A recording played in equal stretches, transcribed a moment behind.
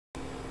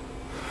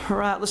All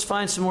right, let's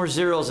find some more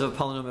zeros of a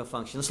polynomial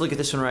function. Let's look at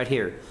this one right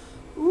here.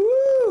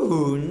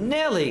 Woo,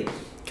 Nelly.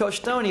 Coach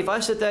Stoney, if I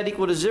set that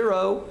equal to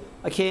 0,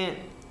 I can't,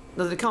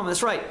 nothing to come.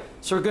 That's right.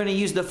 So we're going to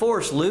use the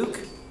force, Luke.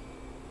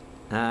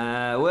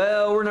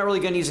 Well, we're not really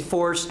going to use a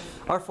force.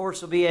 Our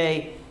force will be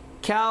a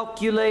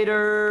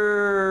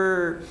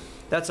calculator.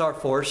 That's our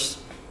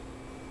force.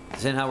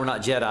 Seeing how we're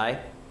not Jedi.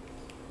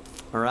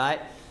 All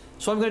right.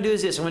 So what I'm going to do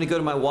is this. I'm going to go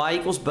to my y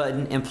equals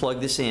button and plug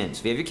this in. So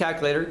if you have your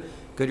calculator,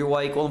 go to your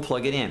y equal and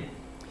plug it in.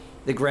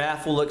 The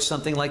graph will look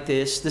something like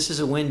this. This is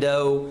a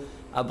window,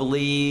 I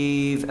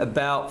believe,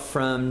 about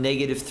from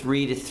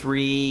 -3 to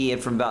 3 and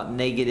from about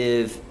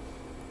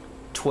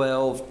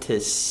 -12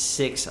 to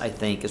 6, I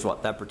think, is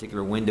what that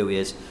particular window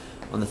is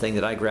on the thing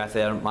that I graphed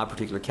out on my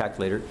particular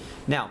calculator.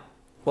 Now,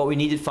 what we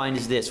need to find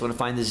is this. I want to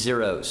find the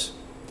zeros.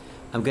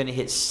 I'm going to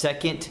hit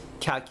second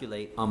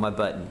calculate on my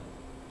button.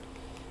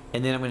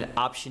 And then I'm going to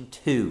option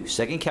 2.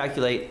 Second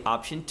calculate,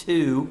 option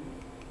 2.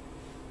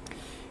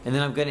 And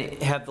then I'm going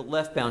to have the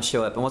left bound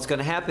show up. And what's going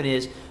to happen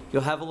is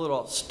you'll have a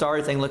little star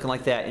thing looking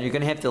like that. And you're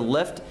going to have the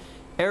left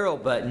arrow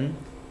button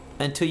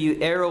until you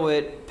arrow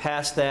it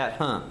past that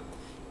hump.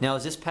 Now,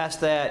 is this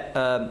past that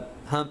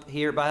hump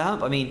here? By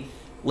hump, I mean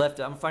left.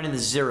 I'm finding the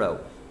 0.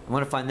 I'm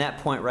going to find that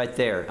point right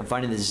there. I'm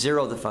finding the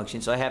 0 of the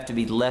function, so I have to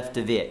be left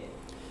of it.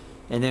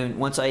 And then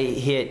once I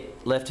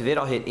hit left of it,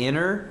 I'll hit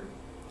enter.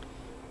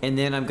 And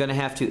then I'm going to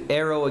have to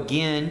arrow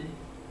again.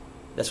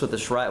 That's what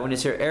this right when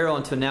it's here. Arrow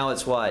until now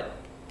it's what?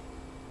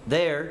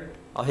 There.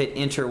 I'll hit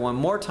enter one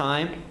more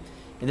time.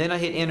 And then I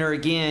hit enter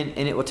again,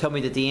 and it will tell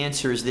me that the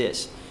answer is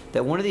this.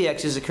 That one of the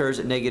x's occurs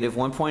at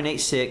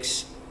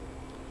 -1.86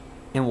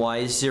 and y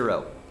is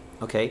 0.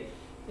 Okay?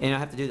 And I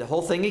have to do the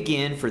whole thing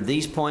again for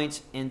these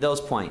points and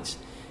those points.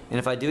 And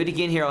if I do it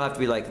again here, I'll have to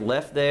be like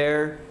left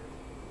there,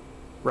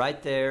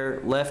 right there,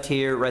 left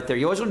here, right there.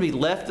 You always want to be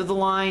left of the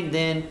line,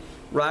 then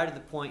right of the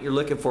point you're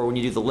looking for when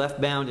you do the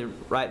left bound and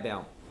right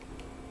bound.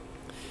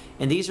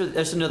 And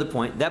that's another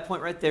point. That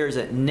point right there is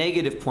at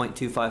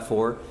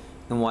 -0.254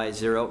 and y is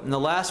 0. And the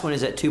last one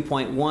is at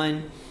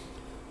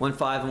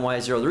 2.115 and y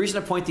is 0. The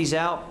reason I point these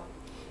out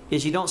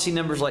is you don't see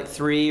numbers like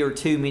 3 or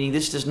 2, meaning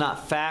this does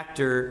not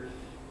factor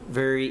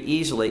very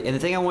easily. And the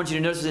thing I want you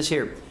to notice is this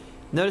here.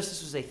 Notice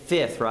this was a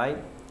fifth, right?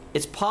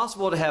 It's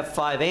possible to have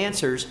 5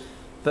 answers,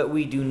 but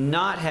we do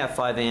not have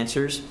 5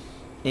 answers.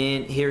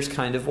 And here's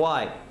kind of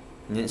why.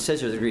 And it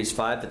says here the degree is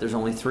 5, but there's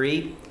only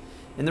 3.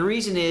 And the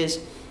reason is,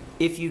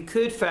 if you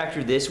could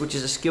factor this, which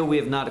is a skill we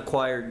have not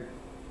acquired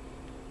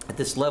at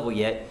this level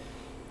yet,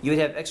 you would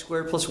have x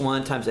squared plus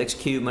 1 times x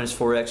cubed minus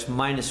 4x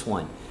minus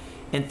 1.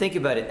 And think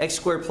about it. X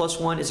squared plus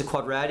 1 is a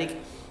quadratic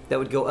that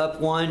would go up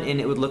 1, and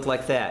it would look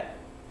like that.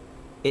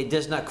 It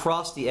does not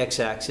cross the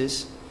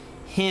x-axis.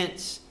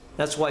 Hence,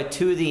 that's why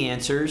 2 of the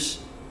answers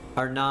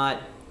are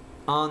not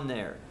on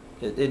there.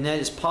 And that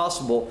is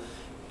possible.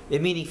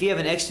 It means if you have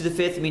an x to the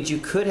 5th, it means you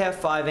could have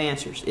 5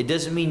 answers. It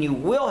doesn't mean you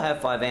will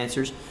have 5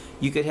 answers.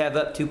 You could have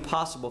up to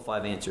possible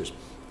 5 answers.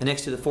 An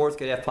x to the 4th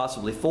could have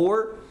possibly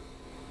 4,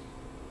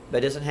 but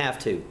it doesn't have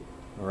to.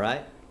 All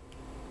right?